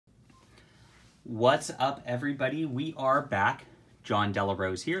What's up, everybody? We are back. John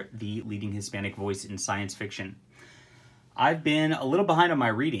Delarose here, the leading Hispanic voice in science fiction. I've been a little behind on my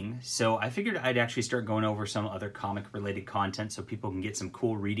reading, so I figured I'd actually start going over some other comic-related content so people can get some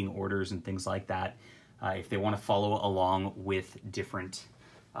cool reading orders and things like that if they want to follow along with different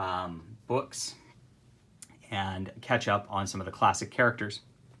books and catch up on some of the classic characters.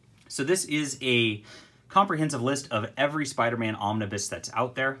 So this is a comprehensive list of every Spider-Man omnibus that's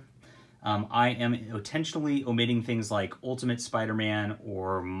out there. I am intentionally omitting things like Ultimate Spider-Man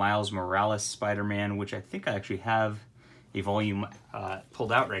or Miles Morales Spider-Man, which I think I actually have a volume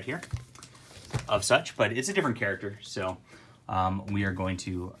pulled out right here of such, but it's a different character, so we are going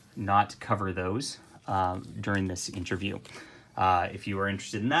to not cover those during this interview. If you are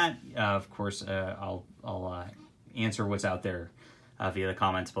interested in that, of course, I'll answer what's out there via the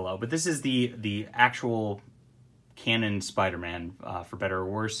comments below. But this is the actual canon Spider-Man, for better or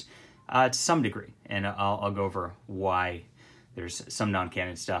worse, to some degree, and I'll go over why there's some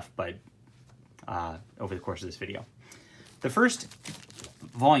non-canon stuff, but over the course of this video. The first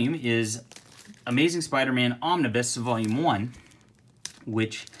volume is Amazing Spider-Man Omnibus Volume 1,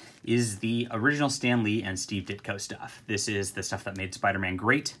 which is the original Stan Lee and Steve Ditko stuff. This is the stuff that made Spider-Man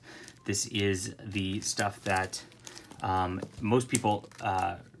great. This is the stuff that most people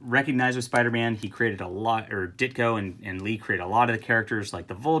recognize with Spider-Man. He created a lot, or Ditko and Lee created a lot of the characters like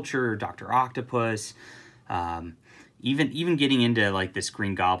the Vulture, Dr. Octopus, even getting into like this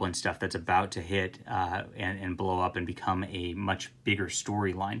Green Goblin stuff that's about to hit and blow up and become a much bigger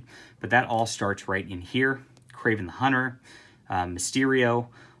storyline. But that all starts right in here. Kraven the Hunter, Mysterio,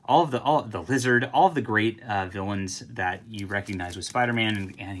 all of the Lizard, all of the great villains that you recognize with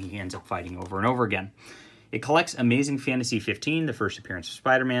Spider-Man, and he ends up fighting over and over again. It collects Amazing Fantasy 15, the first appearance of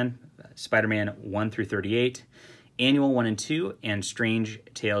Spider-Man, Spider-Man 1 through 38, Annual 1 and 2, and Strange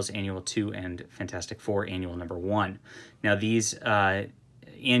Tales Annual 2 and Fantastic Four Annual number 1. Now these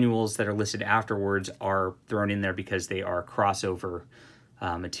annuals that are listed afterwards are thrown in there because they are crossover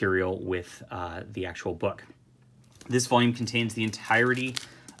material with the actual book. This volume contains the entirety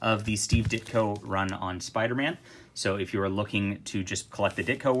of the Steve Ditko run on Spider-Man. So if you are looking to just collect the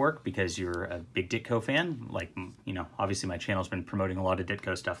Ditko work because you're a big Ditko fan, like, you know, obviously my channel's been promoting a lot of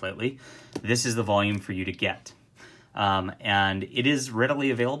Ditko stuff lately, this is the volume for you to get. And it is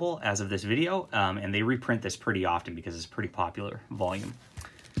readily available as of this video, and they reprint this pretty often because it's a pretty popular volume.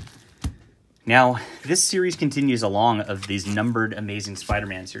 Now, this series continues along of these numbered Amazing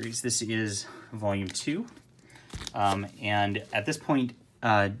Spider-Man series. This is volume 2, and at this point,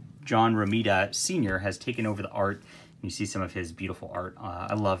 John Romita Sr. has taken over the art. You see some of his beautiful art.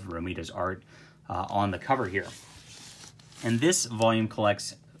 I love Romita's art on the cover here. And this volume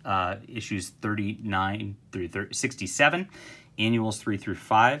collects issues 39 through 67, annuals 3 through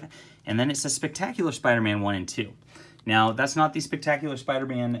 5, and then it's a Spectacular Spider-Man 1 and 2. Now, that's not the Spectacular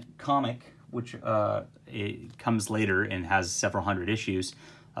Spider-Man comic, which it comes later and has several hundred issues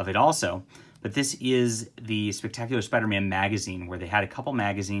of it also. But this is the Spectacular Spider-Man magazine, where they had a couple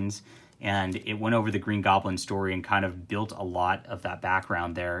magazines, and it went over the Green Goblin story and kind of built a lot of that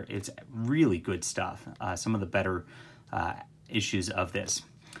background there. It's really good stuff. Some of the better issues of this.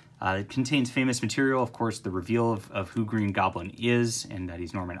 It contains famous material, of course, the reveal of who Green Goblin is, and that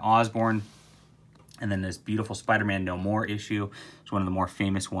he's Norman Osborn. And then this beautiful Spider-Man No More issue. It's one of the more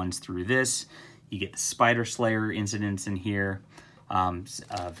famous ones through this. You get the Spider Slayer incidents in here.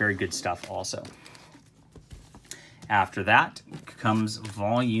 Very good stuff also. After that comes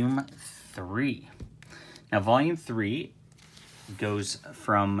Volume 3. Now, Volume 3 goes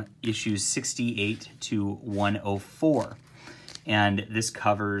from issues 68 to 104. And this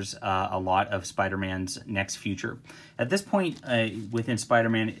covers a lot of Spider-Man's next future. At this point within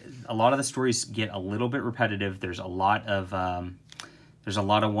Spider-Man, a lot of the stories get a little bit repetitive. There's a lot of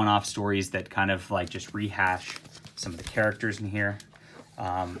one-off stories that kind of like just rehash some of the characters in here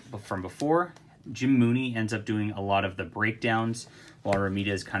from before. Jim Mooney ends up doing a lot of the breakdowns, while Romita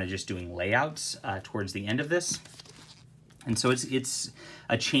is kind of just doing layouts towards the end of this. And so it's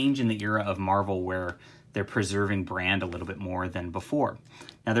a change in the era of Marvel where they're preserving brand a little bit more than before.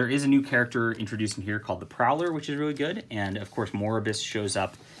 Now, there is a new character introduced in here called the Prowler, which is really good. And, of course, Morbius shows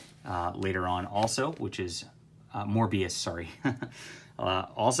up later on also, which is Morbius, sorry.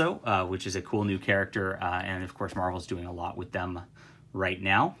 Which is a cool new character. And, of course, Marvel's doing a lot with them right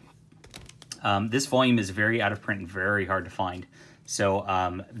now. This volume is very out of print and very hard to find. So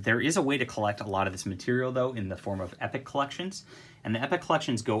there is a way to collect a lot of this material, though, in the form of Epic Collections. And the Epic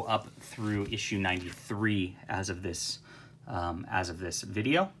Collections go up through issue 93 as of this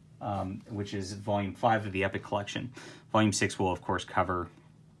video, which is volume 5 of the Epic Collection. Volume 6 will, of course, cover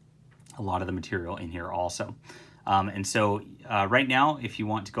a lot of the material in here also. And so right now, if you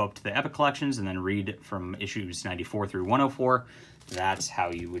want to go up to the Epic Collections and then read from issues 94 through 104, that's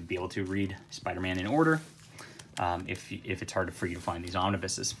how you would be able to read Spider-Man in order, if it's hard for you to find these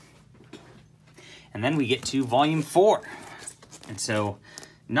omnibuses. And then we get to Volume 4. And so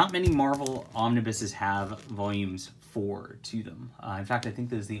not many Marvel omnibuses have Volumes 4 to them. In fact, I think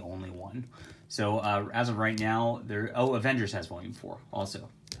this is the only one. So as of right now, Avengers has Volume 4 also.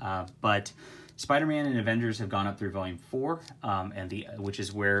 But Spider-Man and Avengers have gone up through Volume 4, which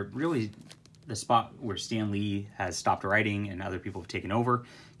is where really the spot where Stan Lee has stopped writing and other people have taken over,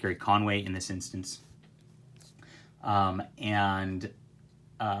 Gary Conway in this instance.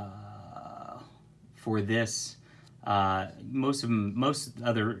 For this, most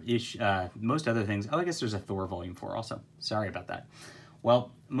other things. Oh, I guess there's a Thor Volume 4 also. Sorry about that.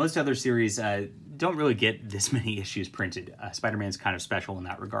 Well, most other series don't really get this many issues printed. Spider-Man's kind of special in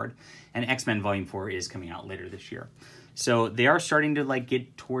that regard. And X-Men Volume 4 is coming out later this year. So they are starting to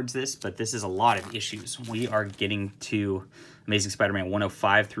get towards this, but this is a lot of issues. We are getting to Amazing Spider-Man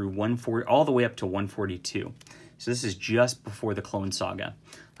 105 through 140, all the way up to 142. So this is just before the Clone Saga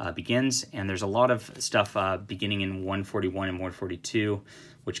begins, and there's a lot of stuff beginning in 141 and 142,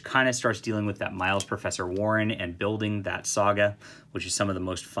 which kind of starts dealing with that Miles Professor Warren and building that saga, which is some of the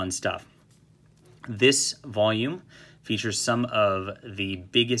most fun stuff. This volume features some of the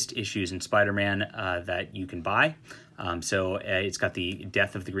biggest issues in Spider-Man that you can buy. It's got the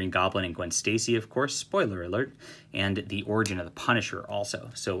death of the Green Goblin and Gwen Stacy, of course, spoiler alert, and the origin of the Punisher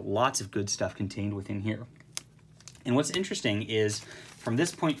also. So lots of good stuff contained within here. And what's interesting is from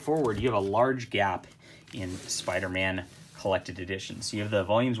this point forward, you have a large gap in Spider-Man collected editions. You have the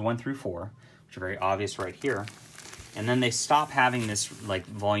volumes 1 through 4, which are very obvious right here. And then they stop having this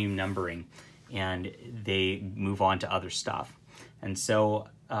volume numbering and they move on to other stuff. And so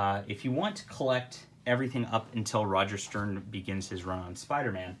if you want to collect everything up until Roger Stern begins his run on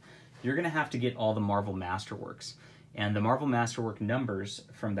Spider-Man, you're going to have to get all the Marvel Masterworks. And the Marvel Masterwork numbers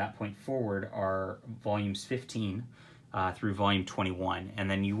from that point forward are volumes 15 through volume 21.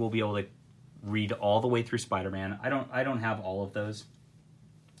 And then you will be able to read all the way through Spider-Man. I don't have all of those,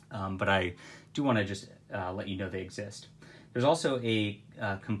 but I do want to just let you know they exist. There's also a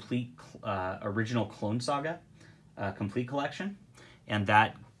complete original Clone Saga complete collection, and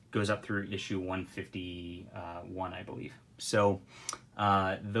that goes up through issue 151, I believe. So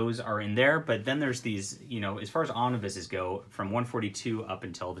those are in there, but then there's these, as far as omnibuses go, from 142 up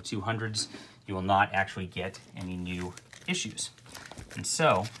until the 200s, you will not actually get any new issues. And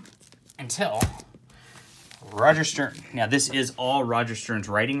so, until Roger Stern. Now, this is all Roger Stern's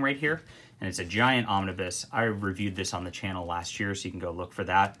writing right here, and it's a giant omnibus. I reviewed this on the channel last year, so you can go look for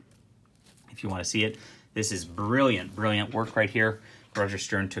that if you want to see it. This is brilliant, brilliant work right here. Roger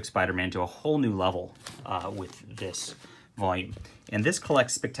Stern took Spider-Man to a whole new level with this volume. And this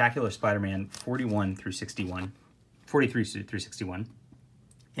collects Spectacular Spider-Man 41 through 61, 43 through 61,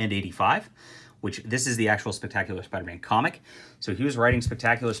 and 85, which this is the actual Spectacular Spider-Man comic. So he was writing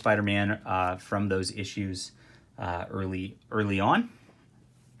Spectacular Spider-Man from those issues early on.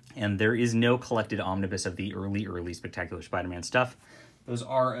 And there is no collected omnibus of the early Spectacular Spider-Man stuff. Those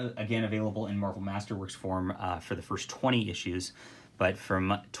are, again, available in Marvel Masterworks form for the first 20 issues. But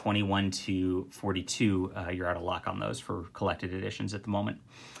from 21 to 42, you're out of luck on those for collected editions at the moment.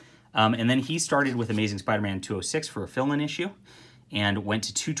 And then he started with Amazing Spider-Man 206 for a fill-in issue and went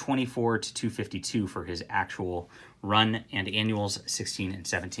to 224 to 252 for his actual run and annuals 16 and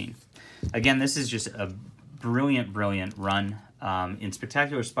 17. Again, this is just a brilliant, brilliant run. In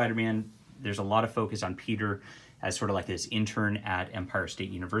Spectacular Spider-Man, there's a lot of focus on Peter as sort of like this intern at Empire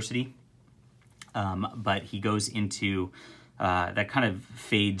State University. But he goes into... that kind of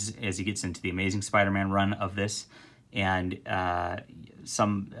fades as he gets into the Amazing Spider-Man run of this, and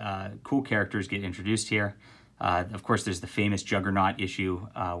some cool characters get introduced here. Of course, there's the famous Juggernaut issue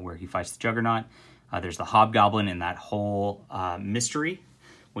where he fights the Juggernaut. There's the Hobgoblin and that whole mystery,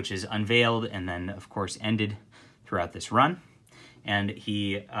 which is unveiled and then, of course, ended throughout this run. And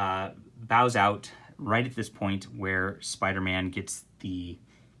he bows out right at this point where Spider-Man gets the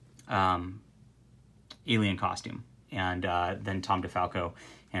alien costume. And then Tom DeFalco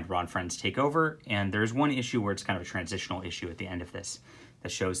and Ron Frenz take over. And there's one issue where it's kind of a transitional issue at the end of this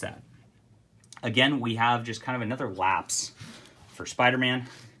that shows that. Again, we have just kind of another lapse for Spider-Man.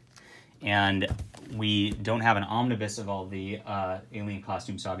 And we don't have an omnibus of all the Alien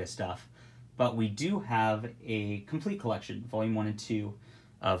Costume Saga stuff. But we do have a complete collection, Volume 1 and 2,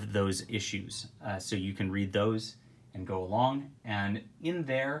 of those issues. So you can read those and go along. And in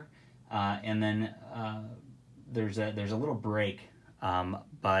there, and then... there's a little break,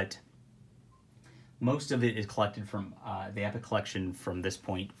 but Most of it is collected from the Epic Collection from this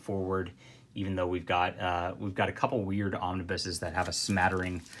point forward, even though we've got a couple weird omnibuses that have a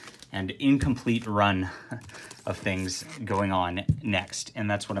smattering and incomplete run of things going on next. And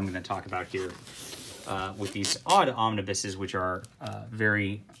that's what I'm going to talk about here with these odd omnibuses, which are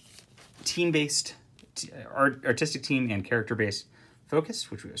very team-based, artistic team and character-based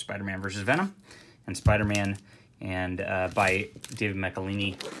focus, which we have Spider-Man versus Venom, and Spider-Man and by David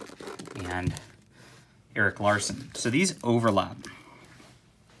Michelinie and Eric Larson. So these overlap.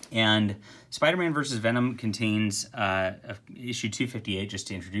 And Spider-Man vs. Venom contains issue 258, just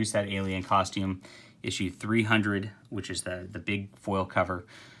to introduce that alien costume, issue 300, which is the big foil cover,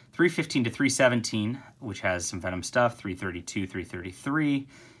 315 to 317, which has some Venom stuff, 332, 333,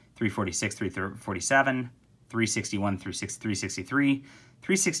 346, 347, 361, 363,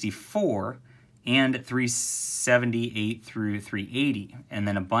 364, and 378 through 380, and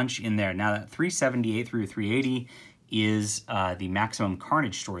then a bunch in there. Now that 378 through 380 is the Maximum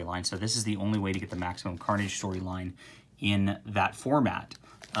Carnage storyline, so this is the only way to get the Maximum Carnage storyline in that format,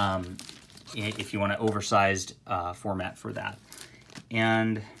 if you want an oversized format for that.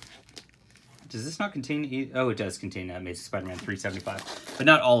 And does this not contain... Oh, it does contain Amazing Spider-Man 375, but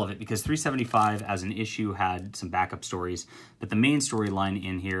not all of it, because 375 as an issue had some backup stories, but the main storyline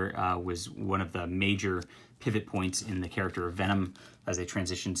in here was one of the major pivot points in the character of Venom as they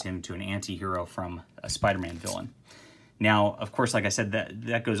transitioned him to an anti-hero from a Spider-Man villain. Now, of course, like I said,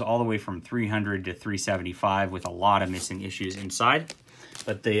 that goes all the way from 300 to 375 with a lot of missing issues inside,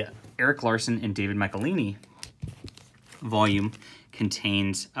 but the Eric Larson and David Michelinie volume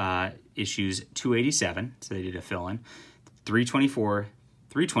contains issues 287, so they did a fill-in, 324,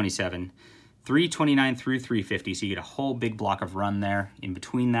 327, 329 through 350, so you get a whole big block of run there in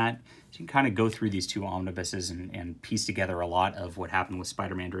between that. So you can kind of go through these two omnibuses and piece together a lot of what happened with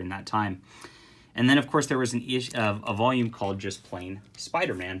Spider-Man during that time. And then, of course, there was a volume called just plain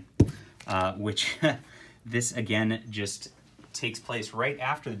Spider-Man, which this, again, just takes place right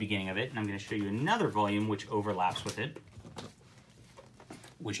after the beginning of it. And I'm going to show you another volume which overlaps with it,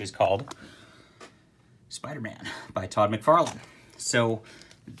 which is called Spider-Man by Todd McFarlane. So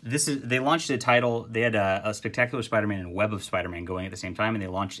they launched a title. They had a Spectacular Spider-Man and Web of Spider-Man going at the same time, and they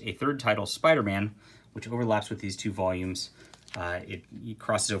launched a third title, Spider-Man, which overlaps with these two volumes. It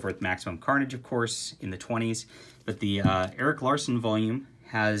crosses over with Maximum Carnage, of course, in the 20s. But the Eric Larson volume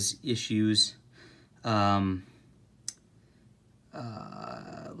has issues, let's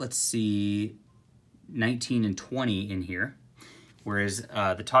see, 19 and 20 in here. Whereas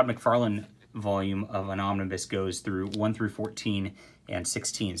the Todd McFarlane volume of an omnibus goes through 1 through 14 and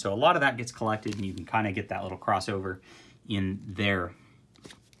 16. So a lot of that gets collected, and you can kind of get that little crossover in there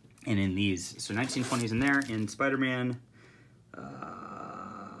and in these. So 1920 is in there, and Spider-Man...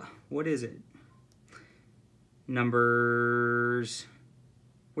 what is it? Numbers...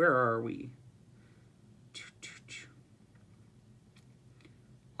 Where are we?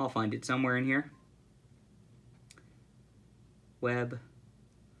 I'll find it somewhere in here. Web.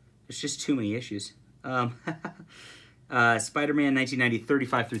 There's just too many issues. Spider-Man 1990,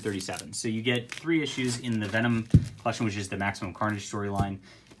 35 through 37. So you get 3 issues in the Venom collection, which is the Maximum Carnage storyline.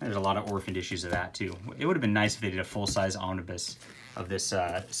 There's a lot of orphaned issues of that, too. It would have been nice if they did a full-size omnibus of this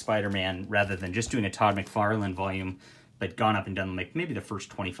Spider-Man rather than just doing a Todd McFarlane volume, but gone up and done like maybe the first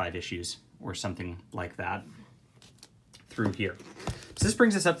 25 issues or something like that through here. So this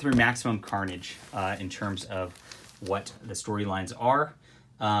brings us up through Maximum Carnage in terms of what the storylines are.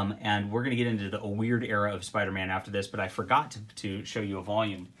 And we're going to get into a weird era of Spider-Man after this, but I forgot to show you a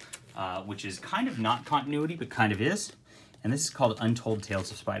volume, which is kind of not continuity, but kind of is. And this is called Untold Tales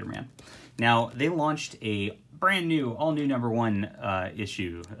of Spider-Man. Now, they launched a brand new, all-new #1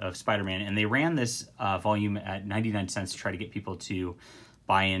 issue of Spider-Man, and they ran this volume at 99 cents to try to get people to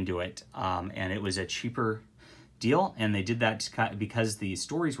buy into it. And it was a cheaper deal, and they did that because the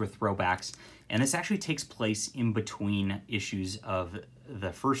stories were throwbacks, and this actually takes place in between issues of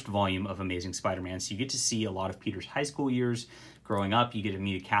the first volume of Amazing Spider-Man. So you get to see a lot of Peter's high school years growing up. You get to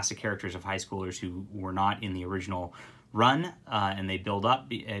meet a cast of characters of high schoolers who were not in the original run, and they build up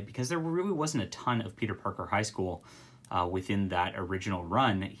because there really wasn't a ton of Peter Parker High School within that original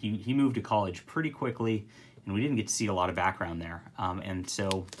run. He moved to college pretty quickly, and we didn't get to see a lot of background there. And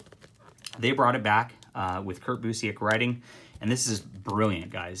so they brought it back with Kurt Busiek writing, and this is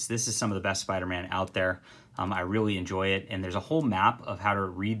brilliant, guys. This is some of the best Spider-Man out there. I really enjoy it, and there's a whole map of how to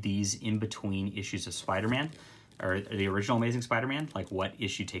read these in between issues of Spider-Man, or the original Amazing Spider-Man, like what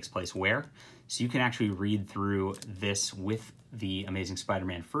issue takes place where. So you can actually read through this with the Amazing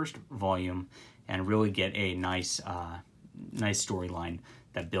Spider-Man first volume and really get a nice nice storyline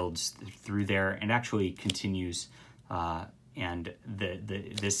that builds through there and actually continues, and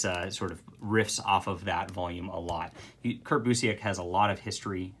this sort of riffs off of that volume a lot. Kurt Busiek has a lot of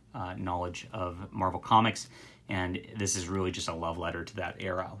history knowledge of Marvel Comics, and this is really just a love letter to that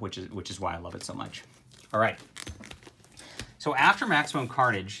era, which is why I love it so much. All right. So after Maximum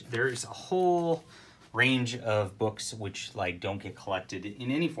Carnage, there's a whole range of books which like don't get collected in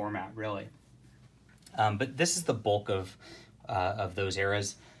any format, really. But this is the bulk of those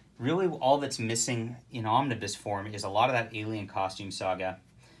eras. Really, all that's missing in omnibus form is a lot of that Alien Costume Saga,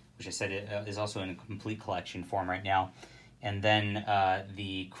 which I said is also in a complete collection form right now. And then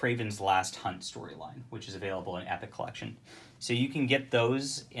the Kraven's Last Hunt storyline, which is available in Epic Collection. So you can get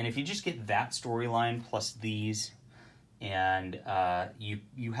those, and if you just get that storyline plus these, and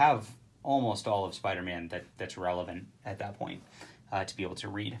you have almost all of Spider-Man that's relevant at that point to be able to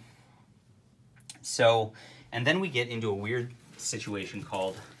read. So, and then we get into a weird situation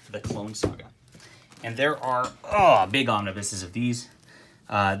called the Clone Saga. And there are big omnibuses of these.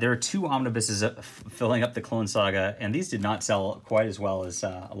 There are 2 omnibuses filling up the Clone Saga, and these did not sell quite as well as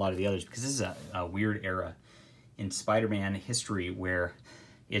a lot of the others, because this is a weird era in Spider-Man history where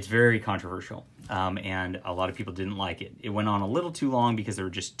it's very controversial, and a lot of people didn't like it. It went on a little too long because there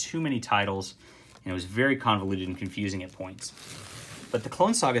were just too many titles, and it was very convoluted and confusing at points. But the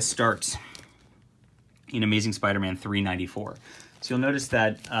Clone Saga starts in Amazing Spider-Man 394. So you'll notice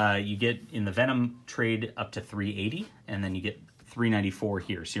that you get in the Venom trade up to 380, and then you get 394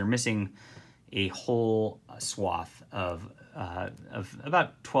 here. So you're missing a whole swath of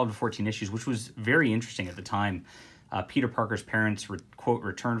about 12 to 14 issues, which was very interesting at the time. Peter Parker's parents, quote,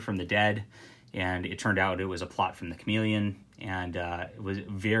 returned from the dead, and it turned out it was a plot from the Chameleon, and it was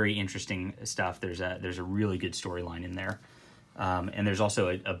very interesting stuff. There's a really good storyline in there. And there's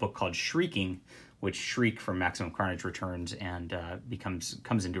also a book called Shrieking, which Shriek from Maximum Carnage returns and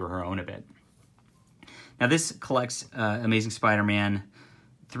comes into her own a bit. Now this collects Amazing Spider-Man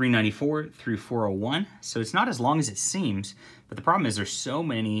 394 through 401, so it's not as long as it seems, but the problem is there's so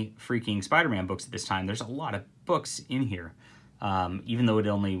many freaking Spider-Man books at this time. There's a lot of books in here. Even though it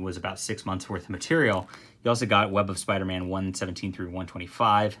only was about 6 months worth of material, you also got Web of Spider-Man 117 through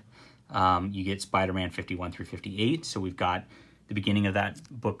 125. You get Spider-Man 51 through 58, so we've got the beginning of that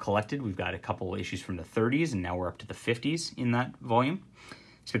book collected. We've got a couple issues from the 30s, and now we're up to the 50s in that volume.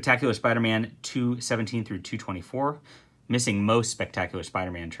 Spectacular Spider-Man 217 through 224. Missing most Spectacular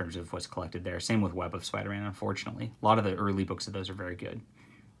Spider-Man in terms of what's collected there. Same with Web of Spider-Man, unfortunately. A lot of the early books of those are very good.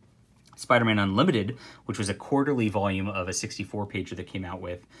 Spider-Man Unlimited, which was a quarterly volume of a 64-pager that came out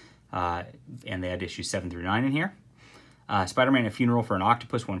with, and they had issues 7 through 9 in here. Spider-Man A Funeral for an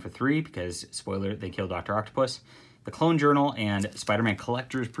Octopus, 1 for 3, because, spoiler, they killed Dr. Octopus. The Clone Journal, and Spider-Man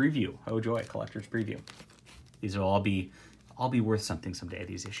Collector's Preview. Oh joy, Collector's Preview. These will all be worth something someday,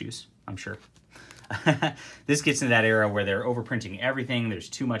 these issues, I'm sure. This gets into that era where they're overprinting everything. There's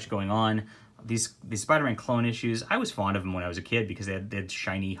too much going on. These Spider-Man clone issues, I was fond of them when I was a kid because they had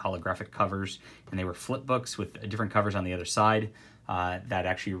shiny holographic covers, and they were flip books with different covers on the other side that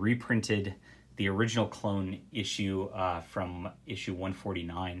actually reprinted the original clone issue from issue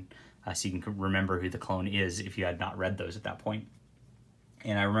 149, so you can remember who the clone is if you had not read those at that point.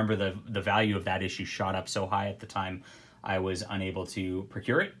 And I remember the value of that issue shot up so high at the time, I was unable to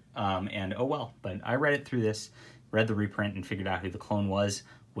procure it, and oh well. But I read it through this, read the reprint, and figured out who the clone was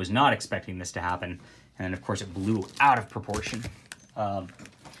not expecting this to happen, and then of course it blew out of proportion.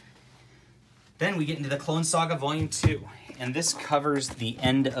 Then we get into the Clone Saga Volume 2, and this covers the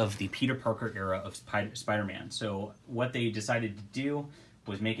end of the Peter Parker era of Spider-Man. So what they decided to do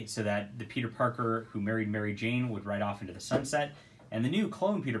was make it so that the Peter Parker who married Mary Jane would ride off into the sunset, and the new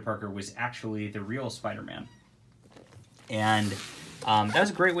clone Peter Parker was actually the real Spider-Man. And that was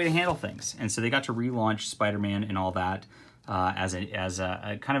a great way to handle things. And so they got to relaunch Spider-Man and all that as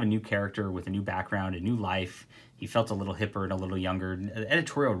a kind of a new character with a new background, a new life. He felt a little hipper and a little younger. The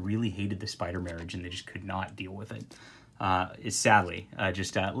editorial really hated the Spider marriage, and they just could not deal with it. It's sadly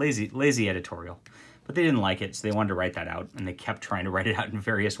just lazy editorial. But they didn't like it, so they wanted to write that out, and they kept trying to write it out in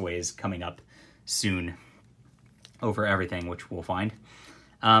various ways coming up soon over everything, which we'll find.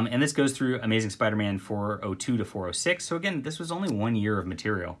 And this goes through Amazing Spider-Man 402 to 406. So again, this was only 1 year of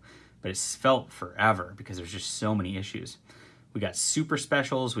material, but it felt forever because there's just so many issues. We got super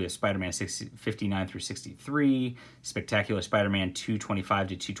specials. We have Spider-Man 59 through 63, Spectacular Spider-Man 225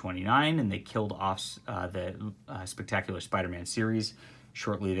 to 229, and they killed off the Spectacular Spider-Man series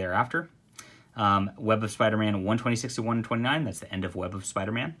shortly thereafter. Web of Spider-Man 126 to 129, that's the end of Web of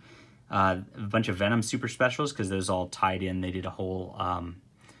Spider-Man. A bunch of Venom super specials because those all tied in. They did a whole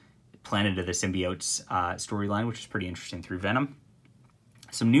Planet of the Symbiotes storyline, which is pretty interesting through Venom.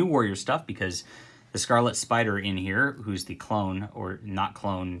 Some new Warrior stuff, because the Scarlet Spider in here, who's the clone, or not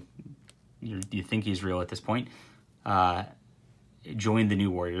clone, you think he's real at this point, joined the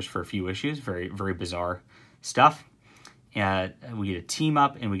New Warriors for a few issues. Very, very bizarre stuff. We get a team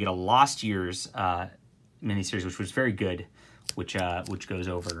up, and we get a Lost Years miniseries, which was very good, which goes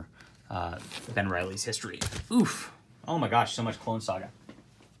over Ben Reilly's history. Oof! Oh my gosh, so much Clone Saga.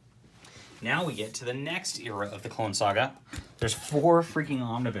 Now we get to the next era of the Clone Saga. There's 4 freaking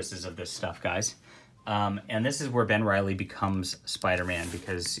omnibuses of this stuff, guys. And this is where Ben Reilly becomes Spider-Man,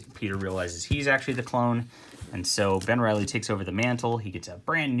 because Peter realizes he's actually the clone. And so Ben Reilly takes over the mantle. He gets a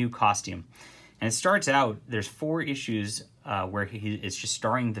brand new costume. And it starts out, there's 4 issues where it's just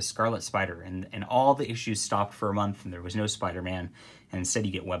starring the Scarlet Spider. And all the issues stopped for a month, and there was no Spider-Man. And instead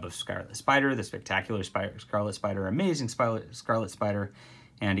you get Web of Scarlet Spider, the Spectacular Scarlet Spider, Amazing Scarlet Spider,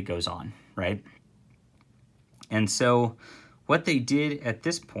 and it goes on, right? And so what they did at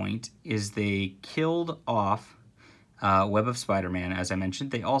this point is they killed off Web of Spider-Man, as I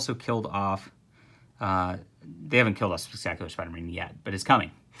mentioned. They also killed off, they haven't killed off Spectacular Spider-Man yet, but it's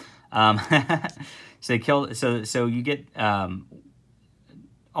coming. So they killed, so you get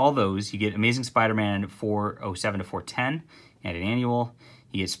all those. You get Amazing Spider-Man 407 to 410 and an annual.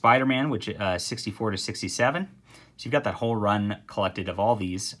 You get Spider-Man, which 64 to 67. So you've got that whole run collected of all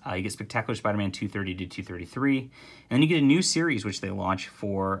these. You get Spectacular Spider-Man 230 to 233. And then you get a new series, which they launch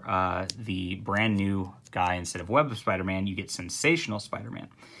for the brand new guy. Instead of Web of Spider-Man, you get Sensational Spider-Man.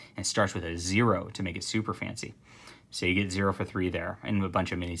 And it starts with a 0 to make it super fancy. So you get 0 for 3 there, and a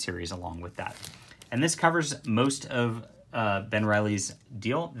bunch of miniseries along with that. And this covers most of Ben Reilly's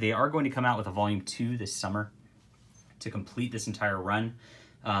deal. They are going to come out with a volume 2 this summer to complete this entire run.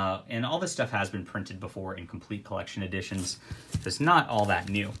 And all this stuff has been printed before in complete collection editions. So it's not all that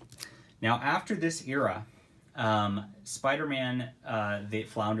new. Now, after this era, Spider-Man, they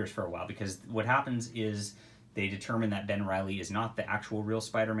flounders for a while, because what happens is they determine that Ben Reilly is not the actual real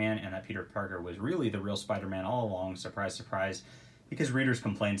Spider-Man, and that Peter Parker was really the real Spider-Man all along. Surprise, surprise. Because readers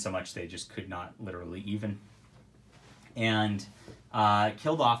complained so much they just could not literally even. And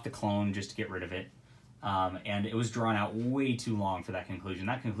killed off the clone just to get rid of it. And it was drawn out way too long for that conclusion.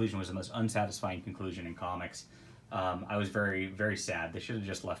 That conclusion was the most unsatisfying conclusion in comics. I was very, very sad. They should have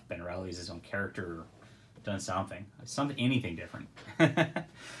just left Ben Reilly as his own character, or done anything different.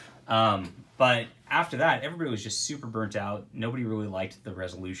 But after that, everybody was just super burnt out. Nobody really liked the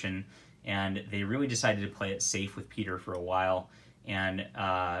resolution, and they really decided to play it safe with Peter for a while. And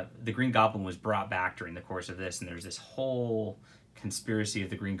the Green Goblin was brought back during the course of this, and there's this whole conspiracy of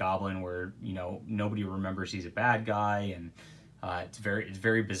the Green Goblin where, you know, nobody remembers he's a bad guy, and it's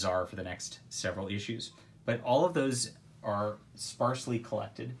very bizarre for the next several issues. But all of those are sparsely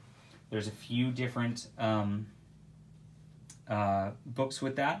collected. There's a few different books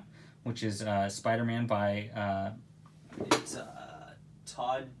with that, which is Spider-Man by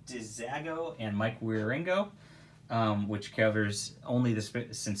Todd DeZago and Mike Wieringo, which covers only the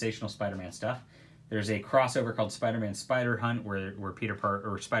Sensational Spider-Man stuff. There's a crossover called Spider-Man Spider Hunt, where Peter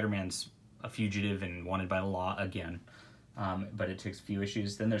Parker, or Spider-Man's a fugitive and wanted by the law again, but it takes a few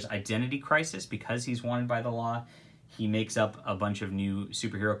issues. Then there's Identity Crisis, because he's wanted by the law. He makes up a bunch of new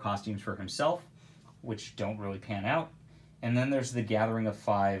superhero costumes for himself, which don't really pan out. And then there's The Gathering of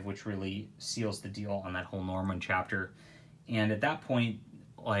 5, which really seals the deal on that whole Norman chapter. And at that point,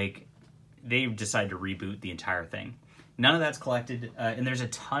 like, they decide to reboot the entire thing. None of that's collected, and there's a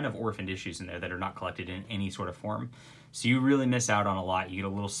ton of orphaned issues in there that are not collected in any sort of form. So you really miss out on a lot. You get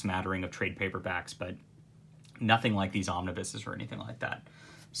a little smattering of trade paperbacks, but nothing like these omnibuses or anything like that.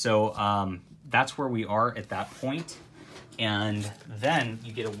 So that's where we are at that point. And then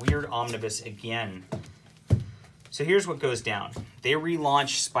you get a weird omnibus again. So here's what goes down. They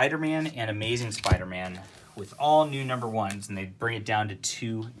relaunch Spider-Man and Amazing Spider-Man with all new #1s, and they bring it down to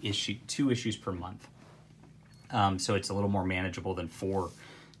two issues per month. So it's a little more manageable than 4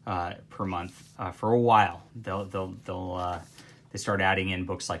 per month for a while. They start adding in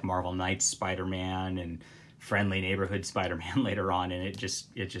books like Marvel Knights Spider-Man and Friendly Neighborhood Spider-Man later on, and it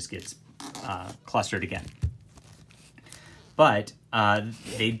just gets clustered again. But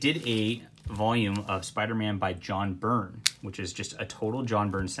they did a volume of Spider-Man by John Byrne, which is just a total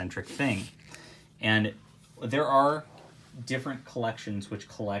John Byrne-centric thing. And there are different collections which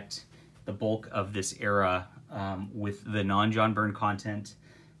collect the bulk of this era with the non-John Byrne content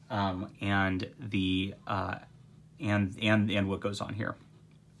and what goes on here.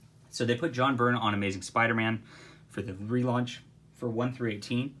 So they put John Byrne on Amazing Spider-Man for the relaunch for 1 through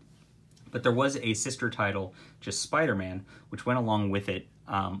 18, but there was a sister title, just Spider-Man, which went along with it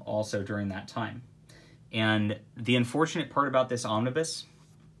also during that time. And the unfortunate part about this omnibus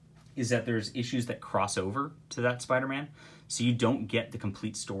is that there's issues that cross over to that Spider-Man, so you don't get the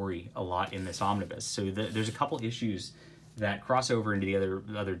complete story a lot in this omnibus. So there's a couple issues that cross over into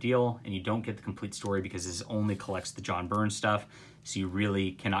the other deal, and you don't get the complete story because this only collects the John Byrne stuff, so you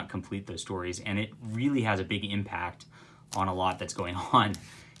really cannot complete those stories, and it really has a big impact on a lot that's going on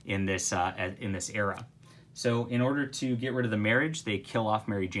in this era. So in order to get rid of the marriage, they kill off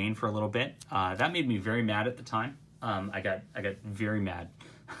Mary Jane for a little bit. That made me very mad at the time. I got very mad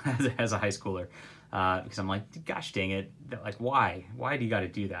as a high schooler because I'm like, gosh dang it, like why do you got to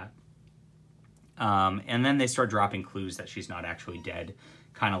do that? And then they start dropping clues that she's not actually dead.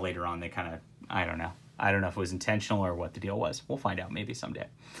 Kind of later on, they kind of, I don't know if it was intentional or what the deal was. We'll find out maybe someday.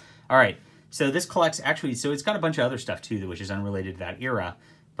 All right, so this collects actually, so it's got a bunch of other stuff too, which is unrelated to that era,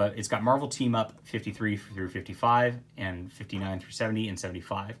 but it's got Marvel Team Up 53 through 55 and 59 through 70 and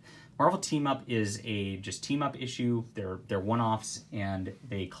 75. Marvel Team Up is a just team up issue. They're one-offs, and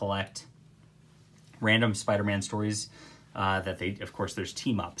they collect random Spider-Man stories that they, of course, there's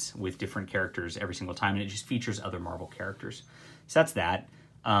team ups with different characters every single time, and it just features other Marvel characters. So that's that.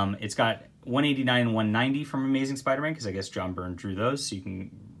 It's got 189 and 190 from Amazing Spider-Man, because I guess John Byrne drew those, so you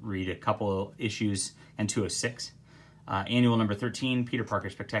can read a couple issues, and 206. Annual number 13, Peter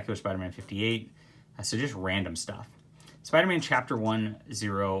Parker Spectacular Spider-Man 58. So just random stuff. Spider-Man Chapter 1,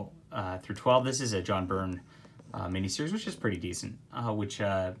 0 through 12. This is a John Byrne miniseries, which is pretty decent, which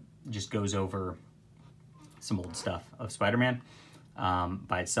just goes over some old stuff of Spider-Man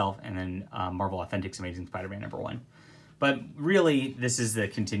by itself, and then Marvel Authentics Amazing Spider-Man number 1. But really, this is the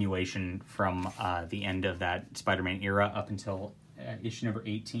continuation from the end of that Spider-Man era up until issue number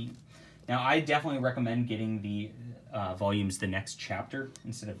 18. Now, I definitely recommend getting the volumes The Next Chapter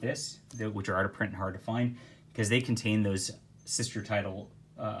instead of this, which are out of print and hard to find, because they contain those sister title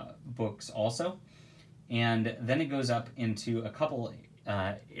books also. And then it goes up into a couple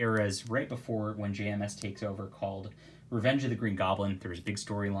eras right before when JMS takes over, called Revenge of the Green Goblin. There's a big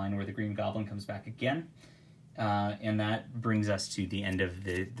storyline where the Green Goblin comes back again, and that brings us to the end of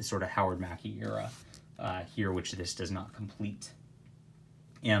the sort of Howard Mackie era here, which this does not complete.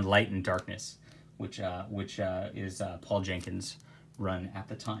 And Light and Darkness, which is Paul Jenkins' run at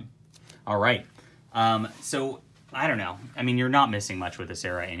the time. All right, so I don't know. I mean, you're not missing much with this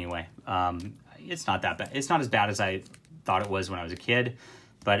era anyway. It's not that bad. It's not as bad as I thought it was when I was a kid,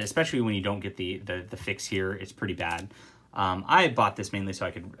 but especially when you don't get the fix here, it's pretty bad. I bought this mainly so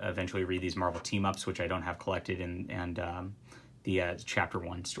I could eventually read these Marvel team-ups, which I don't have collected, and the Chapter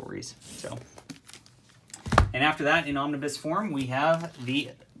 1 stories. So, and after that, in omnibus form, we have the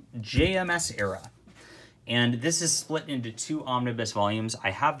JMS era. And this is split into 2 omnibus volumes.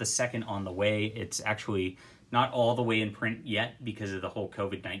 I have the second on the way. It's actually not all the way in print yet because of the whole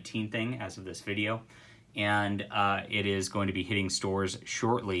COVID-19 thing as of this video. And it is going to be hitting stores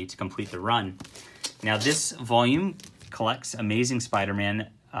shortly to complete the run. Now, this volume collects Amazing Spider-Man,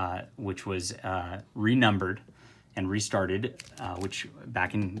 which was renumbered and restarted, which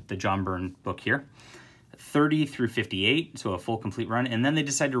back in the John Byrne book here, 30 through 58, so a full complete run. And then they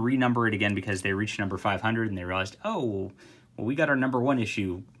decided to renumber it again because they reached number 500, and they realized, oh, well, we got our number 1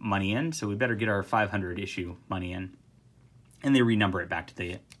 issue money in, so we better get our 500 issue money in. And they renumber it back to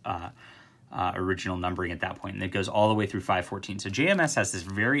the original numbering at that point, and it goes all the way through 514. So JMS has this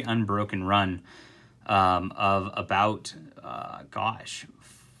very unbroken run of about,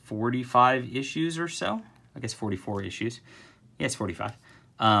 45 issues or so. I guess 44 issues. Yeah, it's 45.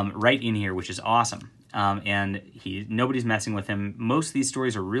 Right in here, which is awesome. And nobody's messing with him. Most of these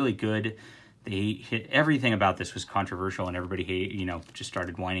stories are really good. They hit everything about this was controversial, and everybody, just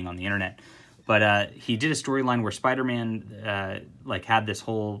started whining on the internet. But he did a storyline where Spider-Man had this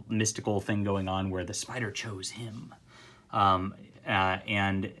whole mystical thing going on where the spider chose him,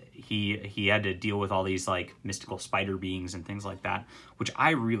 and he had to deal with all these mystical spider beings and things like that, which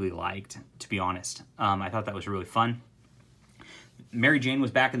I really liked, to be honest. I thought that was really fun. Mary Jane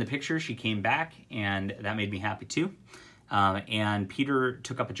was back in the picture. She came back, and that made me happy too. And Peter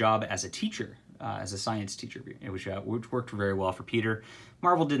took up a job as a teacher, as a science teacher, which worked very well for Peter.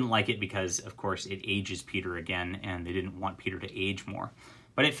 Marvel didn't like it because, of course, it ages Peter again, and they didn't want Peter to age more.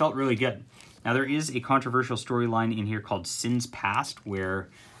 But it felt really good. Now, there is a controversial storyline in here called Sins Past, where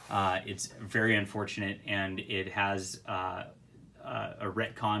it's very unfortunate, and it has a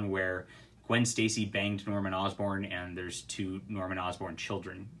retcon where Gwen Stacy banged Norman Osborn, and there's 2 Norman Osborn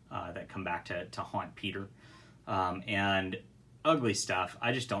children that come back to haunt Peter. And ugly stuff.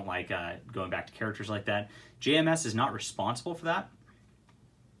 I just don't like going back to characters like that. JMS is not responsible for that.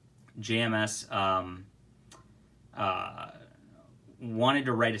 JMS wanted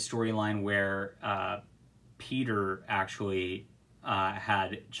to write a storyline where Peter actually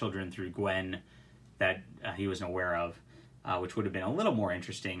had children through Gwen that he wasn't aware of, which would have been a little more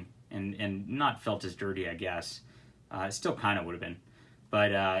interesting and not felt as dirty, I guess. Still kind of would have been.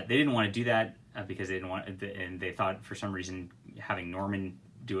 But they didn't want to do that because they didn't want, and they thought for some reason having Norman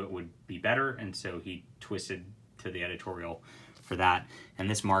do it would be better, and so he twisted to the editorial for that. And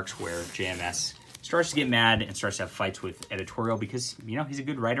this marks where JMS starts to get mad and starts to have fights with editorial because, you know, he's a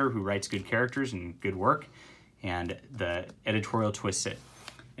good writer who writes good characters and good work, and the editorial twists it.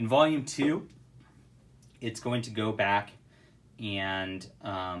 In volume 2, it's going to go back and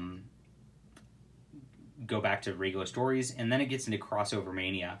go back to regular stories, and then it gets into crossover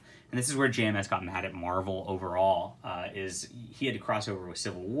mania. And this is where JMS got mad at Marvel overall, is he had to cross over with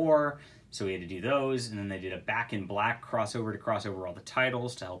Civil War, so he had to do those, and then they did a Back in Black crossover to cross over all the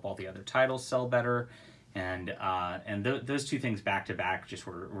titles to help all the other titles sell better. And those two things back to back just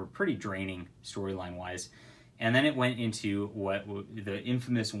were pretty draining storyline wise. And then it went into what the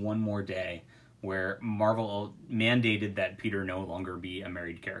infamous One More Day, where Marvel mandated that Peter no longer be a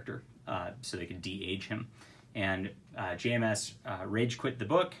married character, so they could de-age him. And JMS rage quit the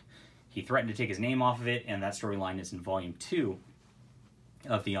book. He threatened to take his name off of it, and that storyline is in volume 2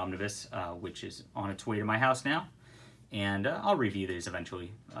 of the Omnibus, which is on its way to my house now. And I'll review these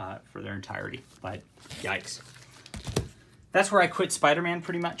eventually for their entirety, but yikes. That's where I quit Spider-Man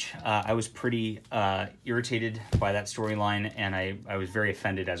pretty much. I was pretty irritated by that storyline, and I was very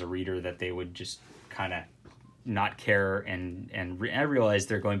offended as a reader that they would just kind of not care, and I realized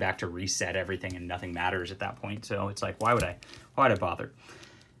they're going back to reset everything and nothing matters at that point. So it's like, why would I bother?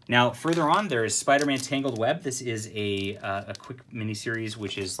 Now, further on, there is Spider-Man Tangled Web. This is a quick miniseries,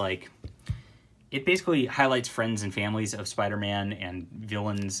 which is like, it basically highlights friends and families of Spider-Man and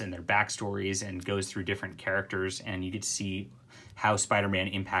villains and their backstories and goes through different characters, and you get to see how Spider-Man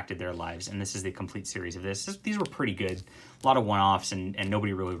impacted their lives. And this is the complete series of this. These were pretty good. A lot of one-offs, and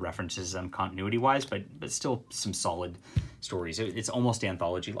nobody really references them continuity-wise, but still some solid stories. It's almost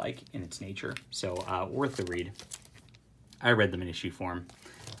anthology-like in its nature, so worth the read. I read them in issue form.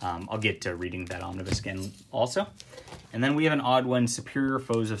 I'll get to reading that Omnibus again also. And then we have an odd one, Superior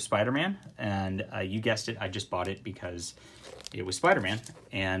Foes of Spider-Man. And you guessed it, I just bought it because it was Spider-Man.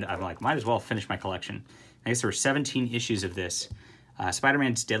 And I'm like, might as well finish my collection. I guess there were 17 issues of this.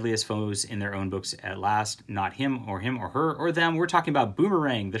 Spider-Man's deadliest foes in their own books at last. Not him or her or them. We're talking about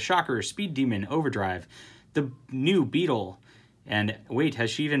Boomerang, the Shocker, Speed Demon, Overdrive, the new Beetle. And wait,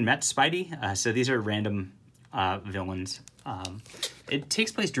 has she even met Spidey? So these are random villains. It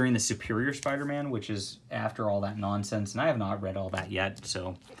takes place during the Superior Spider-Man, which is after all that nonsense, and I have not read all that yet,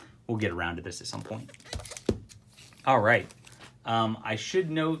 so we'll get around to this at some point. All right. I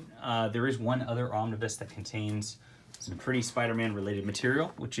should note there is one other omnibus that contains some pretty Spider-Man related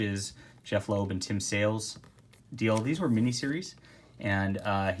material, which is Jeff Loeb and Tim Sale's deal. These were miniseries, and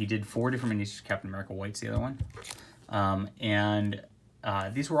he did 4 different miniseries. Captain America White's the other one.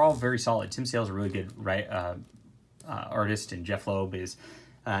 These were all very solid. Tim Sale's a really good artist, and Jeff Loeb is,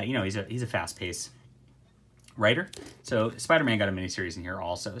 he's a fast-paced writer. So Spider-Man got a miniseries in here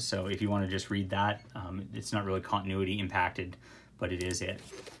also. So if you want to just read that, it's not really continuity impacted, but it is it.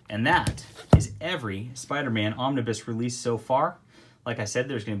 And that is every Spider-Man omnibus release so far. Like I said,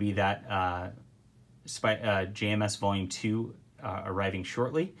 there's going to be that JMS Volume 2 arriving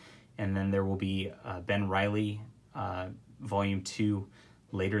shortly, and then there will be Ben Reilly Volume 2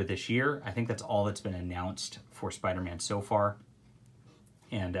 later this year. I think that's all that's been announced for Spider-Man so far,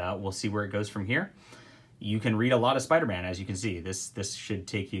 and we'll see where it goes from here. You can read a lot of Spider-Man, as you can see. This should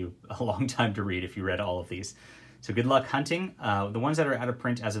take you a long time to read if you read all of these. So good luck hunting. The ones that are out of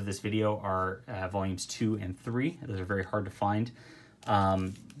print as of this video are volumes 2 and 3. Those are very hard to find.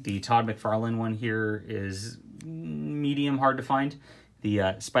 The Todd McFarlane one here is medium hard to find.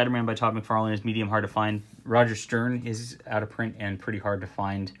 The Spider-Man by Todd McFarlane is medium hard to find. Roger Stern is out of print and pretty hard to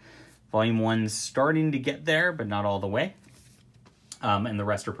find. Volume 1's starting to get there, but not all the way. And the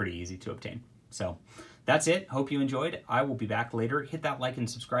rest are pretty easy to obtain. So that's it. Hope you enjoyed. I will be back later. Hit that like and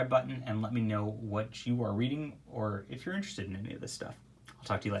subscribe button and let me know what you are reading or if you're interested in any of this stuff. I'll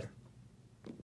talk to you later.